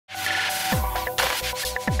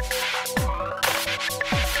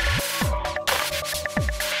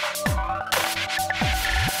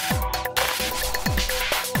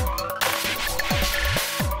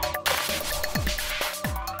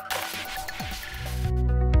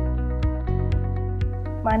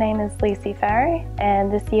My name is Lucy Farrow, and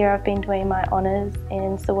this year I've been doing my honours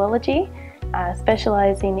in zoology,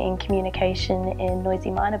 specialising in communication in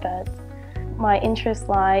noisy minor birds. My interests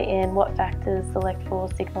lie in what factors select for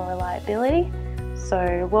signal reliability.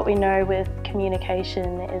 So what we know with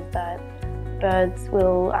communication is that birds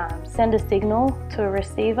will send a signal to a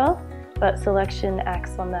receiver, but selection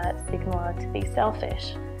acts on that signal to be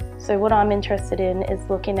selfish. So what I'm interested in is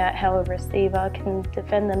looking at how a receiver can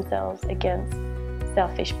defend themselves against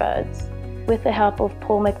selfish birds. With the help of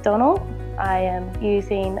Paul McDonald, I am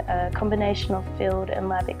using a combination of field and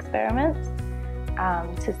lab experiments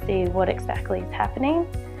to see what exactly is happening.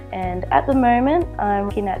 And at the moment, I'm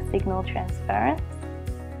looking at signal transference.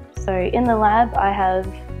 So in the lab, I have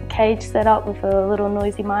a cage set up with a little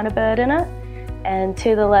noisy minor bird in it, and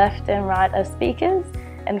to the left and right are speakers.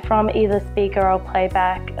 And from either speaker, I'll play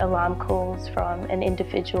back alarm calls from an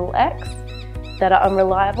individual X that are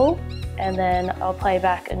unreliable, and then I'll play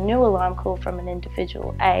back a new alarm call from an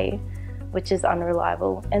individual A, which is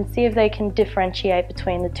unreliable, and see if they can differentiate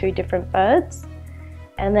between the two different birds.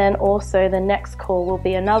 And then also the next call will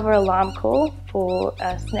be another alarm call for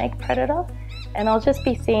a snake predator, and I'll just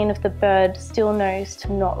be seeing if the bird still knows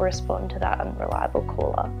to not respond to that unreliable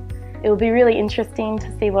caller. It will be really interesting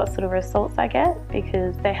to see what sort of results I get,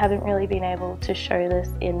 because they haven't really been able to show this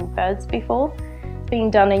in birds before. It's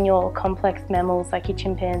being done in your complex mammals like your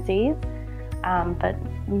chimpanzees, but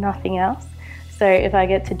nothing else. So if I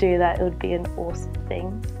get to do that, it would be an awesome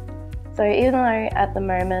thing. So even though at the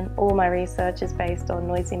moment all my research is based on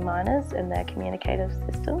noisy minors and their communicative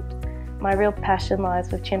systems, my real passion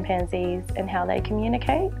lies with chimpanzees and how they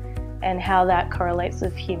communicate and how that correlates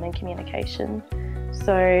with human communication.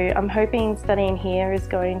 So I'm hoping studying here is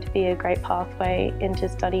going to be a great pathway into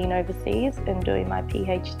studying overseas and doing my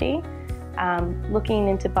PhD, looking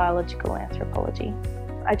into biological anthropology.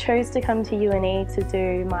 I chose to come to UNE to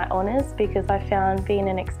do my honours because I found, being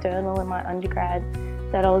an external in my undergrad,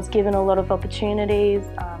 that I was given a lot of opportunities.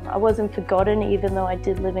 I wasn't forgotten even though I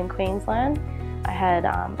did live in Queensland. I had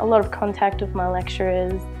a lot of contact with my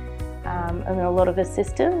lecturers and a lot of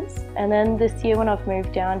assistance. And then this year when I've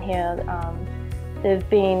moved down here, they've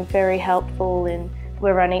been very helpful in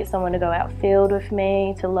whether I need someone to go outfield with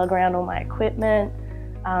me, to lug around all my equipment.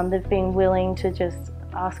 They've been willing to just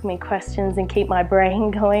ask me questions and keep my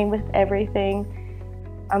brain going with everything.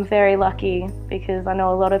 I'm very lucky because I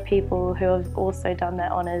know a lot of people who have also done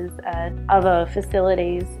their honours at other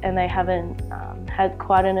facilities and they haven't had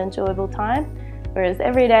quite an enjoyable time. Whereas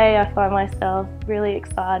every day I find myself really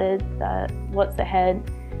excited that what's ahead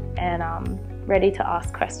and ready to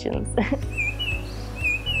ask questions.